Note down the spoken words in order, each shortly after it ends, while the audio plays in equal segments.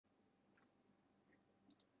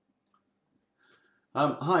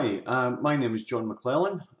Hi, my name is John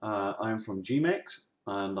McClellan. I'm from GMEX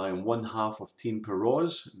and I'm one half of Team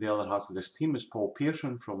Perroz. The other half of this team is Paul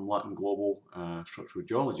Pearson from Latin Global Structural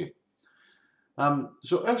Geology.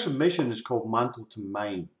 So our submission is called Mantle to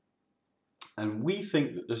Mine, and we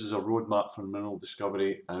think that this is a roadmap for mineral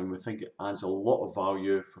discovery, and we think it adds a lot of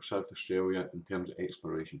value for South Australia in terms of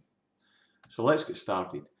exploration. So let's get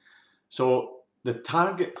started. So the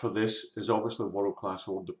target for this is obviously world-class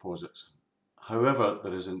ore deposits. However,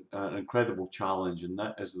 there is an incredible challenge, and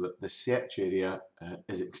that is that the search area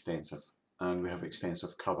is extensive and we have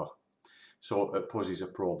extensive cover. So it poses a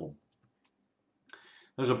problem.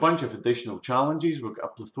 There's a bunch of additional challenges. We've got a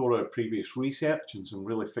plethora of previous research and some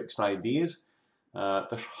really fixed ideas.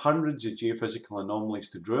 There's hundreds of geophysical anomalies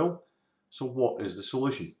to drill. So what is the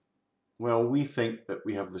solution? Well, we think that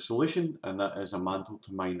we have the solution, and that is a mantle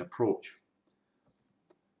to mine approach.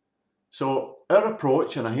 So our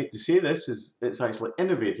approach, and I hate to say this, is it's actually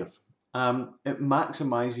innovative. It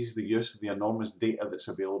maximises the use of the enormous data that's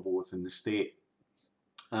available within the state.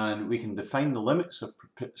 And we can define the limits of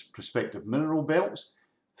prospective mineral belts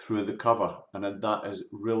through the cover, and that is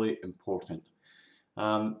really important.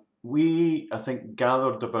 I think,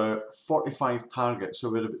 gathered about 45 targets, so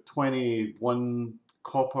we had about 21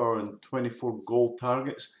 copper and 24 gold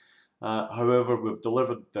targets. However, we have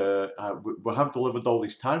delivered all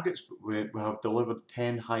these targets, but we have delivered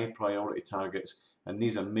 10 high priority targets, and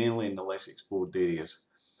these are mainly in the less explored areas.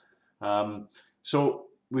 So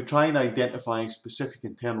we try and identify specific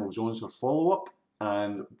internal zones for follow-up,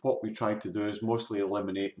 and what we try to do is mostly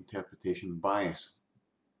eliminate interpretation bias.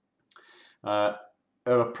 Our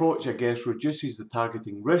approach, I guess, reduces the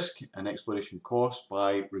targeting risk and exploration costs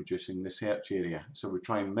by reducing the search area. So we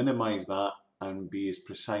try and minimise that and be as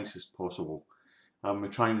precise as possible. And we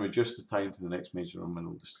try and reduce the time to the next major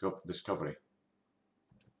mineral discovery.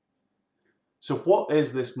 So what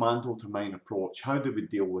is this mantle to mine approach? How do we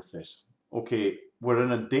deal with this? Okay, we're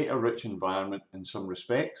in a data-rich environment in some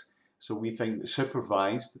respects, so we think that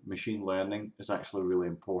supervised machine learning is actually really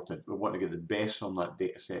important. We want to get the best from that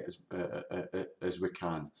data set as we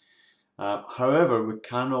can. However, we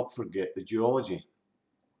cannot forget the geology.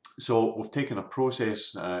 So we've taken a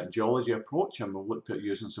process geology approach, and we've looked at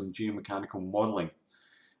using some geomechanical modelling.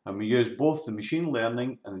 And we use both the machine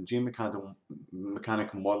learning and the geomechanical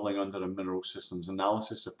modelling under a mineral systems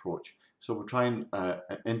analysis approach. So we'll try and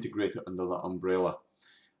integrate it under that umbrella.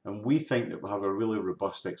 And we think that we'll have a really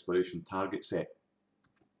robust exploration target set.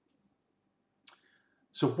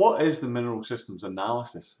 So what is the mineral systems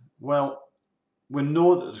analysis? Well, we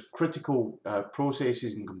know that there's critical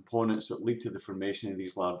processes and components that lead to the formation of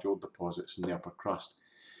these large ore deposits in the upper crust.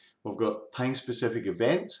 We've got time-specific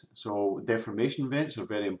events, so deformation events are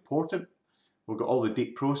very important. We've got all the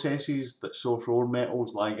deep processes that source ore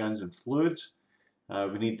metals, ligands and fluids.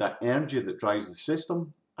 We need that energy that drives the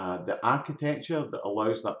system, the architecture that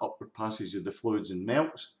allows that upward passage of the fluids and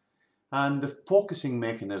melts, and the focusing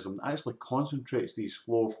mechanism that actually concentrates these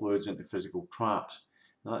flow fluids into physical traps.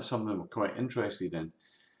 Now that's something we're quite interested in.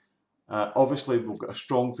 Obviously, we've got a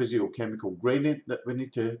strong physiochemical gradient that we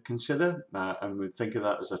need to consider, and we think of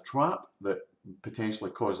that as a trap that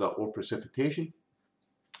potentially cause that ore precipitation.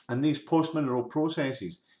 And these post-mineral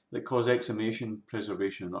processes that cause exhumation,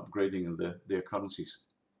 preservation and upgrading of the occurrences.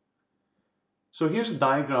 So here's a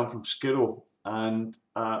diagram from Skirrow, and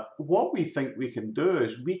what we think we can do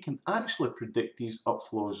is we can actually predict these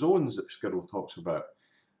upflow zones that Skirrow talks about.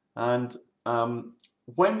 And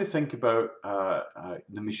when we think about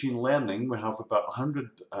the machine learning, we have about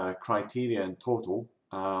 100 criteria in total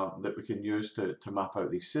that we can use to map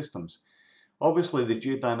out these systems. Obviously, the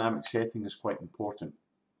geodynamic setting is quite important.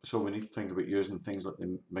 So we need to think about using things like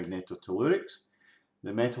the magnetotellurics,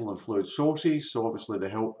 the metal and fluid sources. So obviously the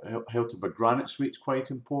Helterberg granite suite is quite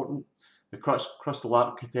important. The crustal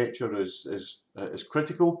architecture is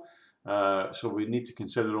critical. So we need to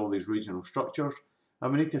consider all these regional structures.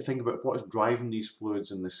 And we need to think about what's driving these fluids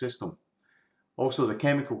in the system. Also, the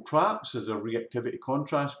chemical traps is a reactivity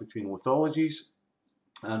contrast between lithologies,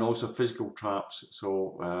 and also physical traps.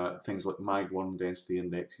 So things like mag worm density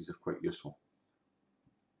indexes are quite useful.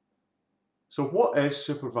 So what is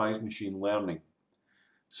supervised machine learning?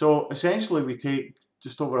 So essentially we take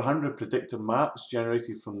just over 100 predictor maps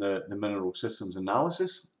generated from the mineral systems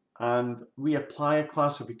analysis, and we apply a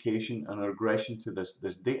classification and a regression to this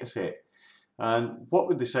data set. And what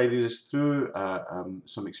we decided is through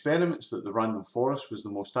some experiments that the random forest was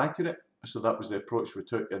the most accurate. So that was the approach we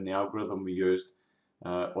took in the algorithm we used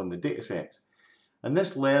on the data sets. And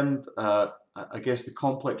this learned, I guess, the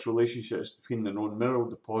complex relationships between the known mineral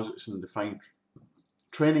deposits and defined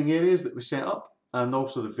training areas that we set up. and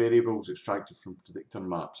also the variables extracted from predictor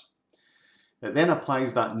maps. It then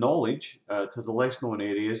applies that knowledge to the less known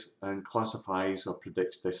areas and classifies or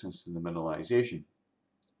predicts distance to the mineralisation.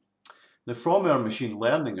 Now, from our machine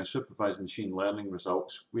learning, our supervised machine learning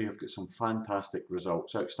results, we have got some fantastic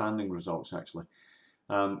results, outstanding results actually.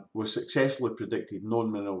 We've successfully predicted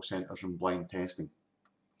known mineral centres in blind testing.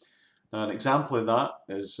 Now, an example of that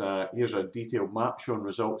is, here's a detailed map showing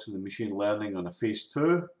results in the machine learning on a phase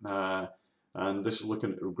 2, and this is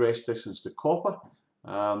looking at regress distance to copper.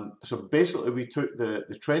 So basically we took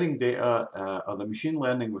the training data, or the machine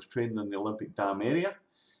learning was trained in the Olympic Dam area,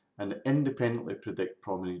 and it independently predict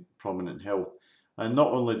prominent hill. And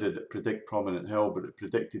not only did it predict prominent hill, but it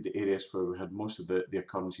predicted the areas where we had most of the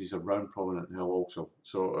occurrences around prominent hill also.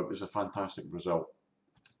 So it was a fantastic result.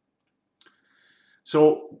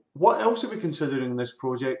 So what else are we considering in this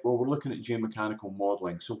project? Well, we're looking at geomechanical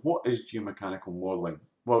modelling. So what is geomechanical modelling?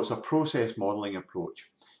 Well, it's a process modelling approach.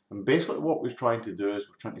 And basically what we're trying to do is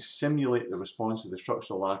we're trying to simulate the response of the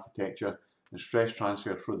structural architecture and stress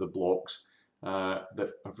transfer through the blocks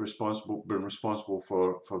that have been responsible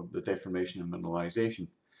for the deformation and mineralisation.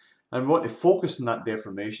 And we want to focus on that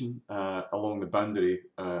deformation along the boundary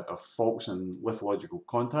of faults and lithological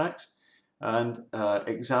contacts, and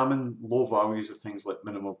examine low values of things like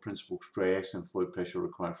minimal principal stress and fluid pressure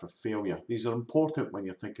required for failure. These are important when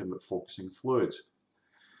you're thinking about focusing fluids.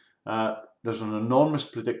 There's an enormous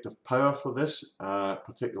predictive power for this,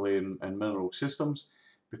 particularly in mineral systems,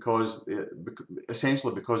 because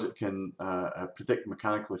essentially because it can predict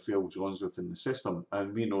mechanically failed zones within the system,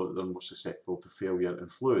 and we know that they're more susceptible to failure in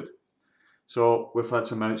fluid. So we've had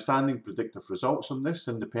some outstanding predictive results on this,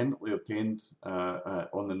 independently obtained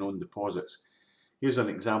on the known deposits. Here's an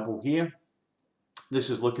example here. This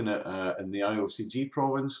is looking at in the IOCG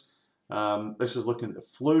province. This is looking at the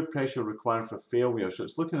fluid pressure required for failure. So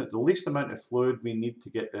it's looking at the least amount of fluid we need to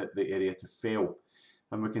get the area to fail.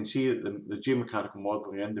 And we can see that the geomechanical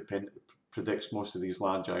modelling independently predicts most of these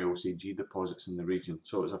large IOCG deposits in the region.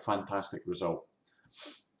 So it's a fantastic result.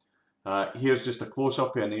 Here's just a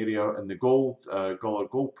close-up of an area in the Gawler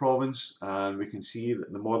Gold province, and we can see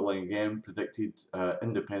that the modelling again predicted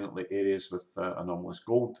independently areas with anomalous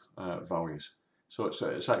gold values. So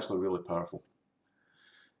it's actually really powerful.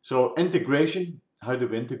 So integration, how do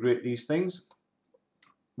we integrate these things?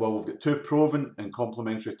 Well, we've got two proven and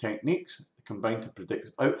complementary techniques combined to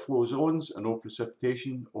predict outflow zones and low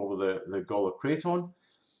precipitation over the Gawler Craton.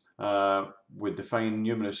 We define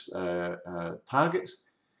numerous targets.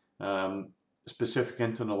 Specific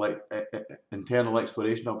internal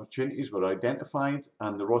exploration opportunities were identified,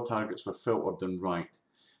 and the raw targets were filtered and ranked.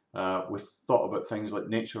 We've thought about things like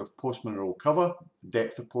nature of post-mineral cover,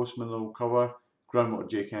 depth of post-mineral cover, groundwater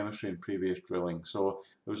geochemistry and previous drilling. So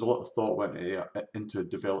there was a lot of thought went into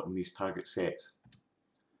developing these target sets.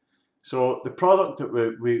 So the product that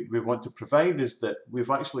we want to provide is that we've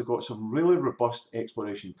actually got some really robust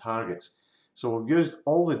exploration targets. So we've used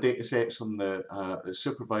all the data sets from the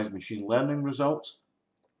supervised machine learning results,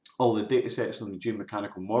 all the data sets from the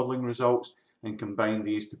geomechanical modelling results, and combined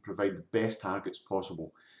these to provide the best targets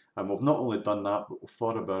possible. And we've not only done that, but we've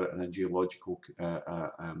thought about it in a geological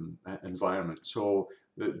environment. So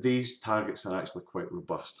these targets are actually quite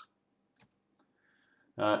robust.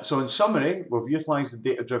 So in summary, we've utilised the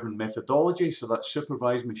data-driven methodology, so that's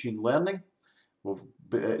supervised machine learning.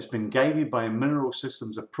 It's been guided by a mineral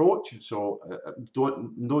systems approach, so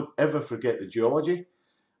don't ever forget the geology.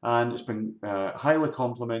 And it's been highly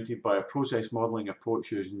complemented by a process modelling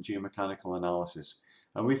approach using geomechanical analysis.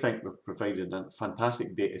 And we think we've provided a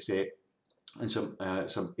fantastic data set and some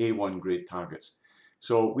A1 grade targets.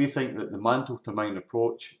 So we think that the mantle to mine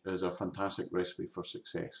approach is a fantastic recipe for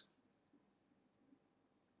success.